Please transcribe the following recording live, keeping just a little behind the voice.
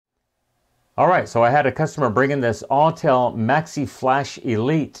All right, so I had a customer bring in this Autel Maxiflash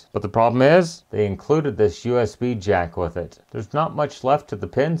Elite, but the problem is they included this USB jack with it. There's not much left to the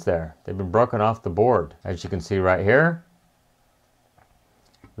pins there. They've been broken off the board. As you can see right here,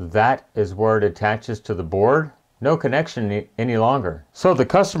 that is where it attaches to the board. No connection any longer. So the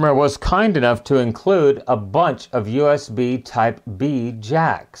customer was kind enough to include a bunch of USB Type B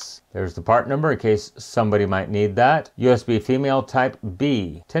jacks. There's the part number in case somebody might need that. USB female Type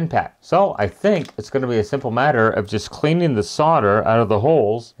B 10-pack. So I think it's going to be a simple matter of just cleaning the solder out of the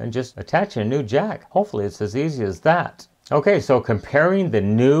holes and just attaching a new jack. Hopefully it's as easy as that. Okay, so comparing the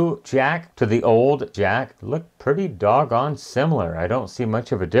new jack to the old jack, look pretty doggone similar. I don't see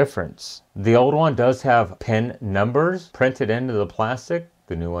much of a difference. The old one does have pin numbers printed into the plastic.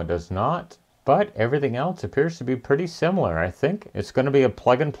 The new one does not. But everything else appears to be pretty similar. I think it's going to be a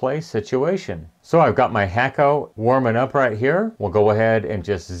plug-and-play situation. So I've got my Hacko warming up right here. We'll go ahead and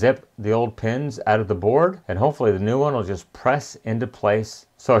just zip the old pins out of the board, and hopefully the new one will just press into place.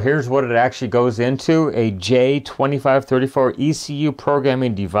 So here's what it actually goes into, a J2534 ECU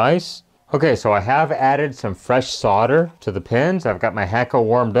programming device. Okay, so I have added some fresh solder to the pins. I've got my Hacko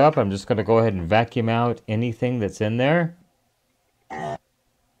warmed up. I'm just going to go ahead and vacuum out anything that's in there.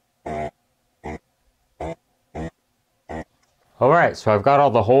 Alright, so I've got all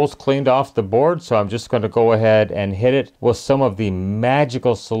the holes cleaned off the board, so I'm just going to go ahead and hit it with some of the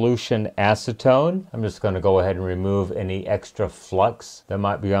magical solution acetone. I'm just going to go ahead and remove any extra flux that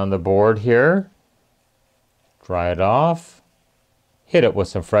might be on the board here. Dry it off. Hit it with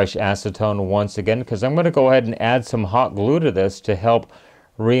some fresh acetone once again, because I'm going to go ahead and add some hot glue to this to help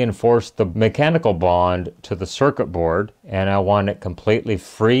reinforce the mechanical bond to the circuit board. And I want it completely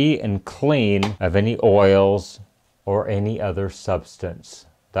free and clean of any oils or any other substance.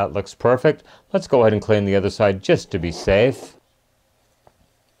 That looks perfect. Let's go ahead and clean the other side just to be safe.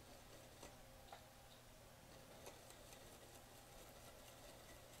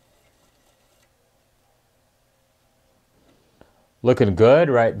 Looking good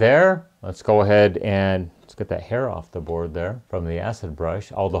right there. Let's go ahead and let's get that hair off the board there from the acid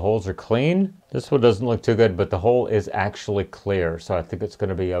brush. All the holes are clean. This one doesn't look too good, but the hole is actually clear, so I think it's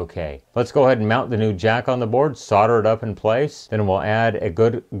going to be okay. Let's go ahead and mount the new jack on the board, solder it up in place. Then we'll add a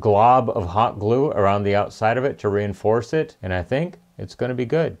good glob of hot glue around the outside of it to reinforce it, and I think it's going to be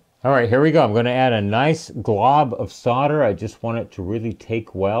good. All right, here we go. I'm going to add a nice glob of solder. I just want it to really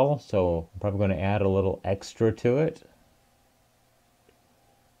take well, so I'm probably going to add a little extra to it.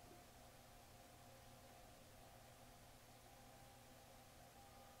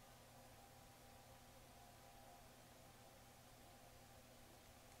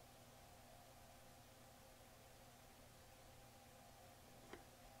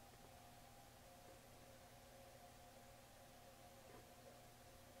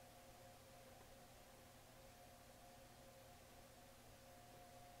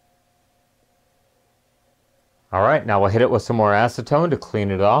 All right, now we'll hit it with some more acetone to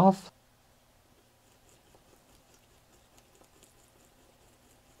clean it off.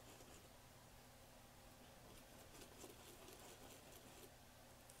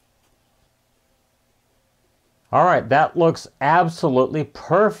 All right, that looks absolutely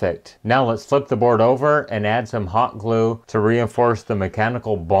perfect. Now let's flip the board over and add some hot glue to reinforce the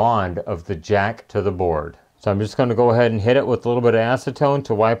mechanical bond of the jack to the board. So I'm just going to go ahead and hit it with a little bit of acetone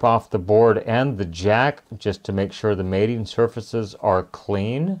to wipe off the board and the jack, just to make sure the mating surfaces are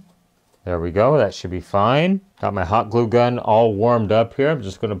clean. There we go, that should be fine. Got my hot glue gun all warmed up here. I'm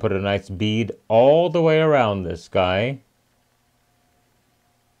just going to put a nice bead all the way around this guy.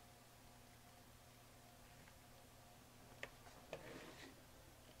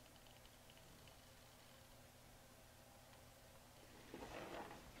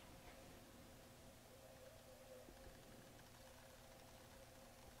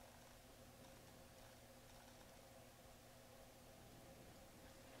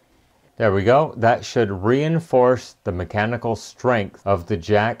 There we go. That should reinforce the mechanical strength of the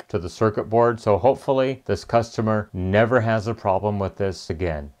jack to the circuit board. So hopefully this customer never has a problem with this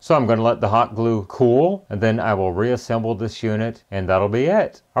again. So I'm going to let the hot glue cool, and then I will reassemble this unit, and that'll be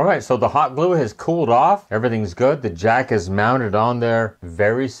it. All right, so the hot glue has cooled off. Everything's good. The jack is mounted on there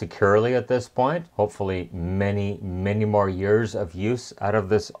very securely at this point. Hopefully many more years of use out of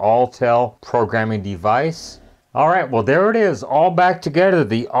this Autel programming device. All right, well, there it is, all back together,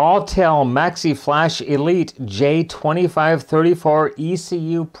 the Autel Maxiflash Elite J2534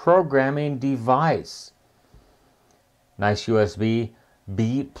 ECU programming device. Nice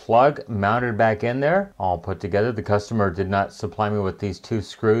USB-B plug mounted back in there, all put together. The customer did not supply me with these two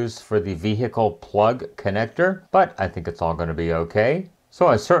screws for the vehicle plug connector, but I think it's all going to be okay. So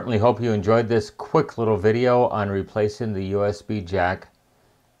I certainly hope you enjoyed this quick little video on replacing the USB jack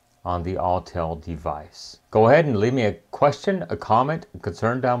on the Autel device. Go ahead and leave me a question, a comment, a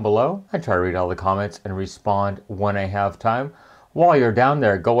concern down below. I try to read all the comments and respond when I have time. While you're down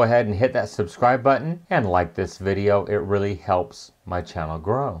there, go ahead and hit that subscribe button and like this video. It really helps my channel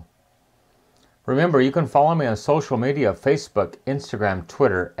grow. Remember, you can follow me on social media, Facebook, Instagram,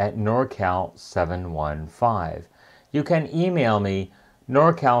 Twitter at NorCal715. You can email me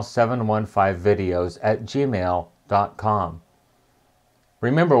norcal715videos@gmail.com.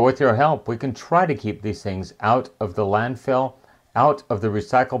 Remember, with your help, we can try to keep these things out of the landfill, out of the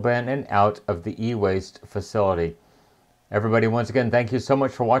recycle bin, and out of the e-waste facility. Everybody, once again, thank you so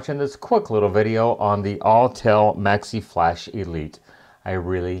much for watching this quick little video on the Autel Maxiflash Elite. I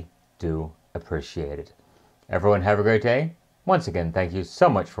really do appreciate it. Everyone have a great day. Once again, thank you so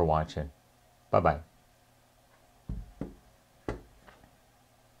much for watching. Bye-bye.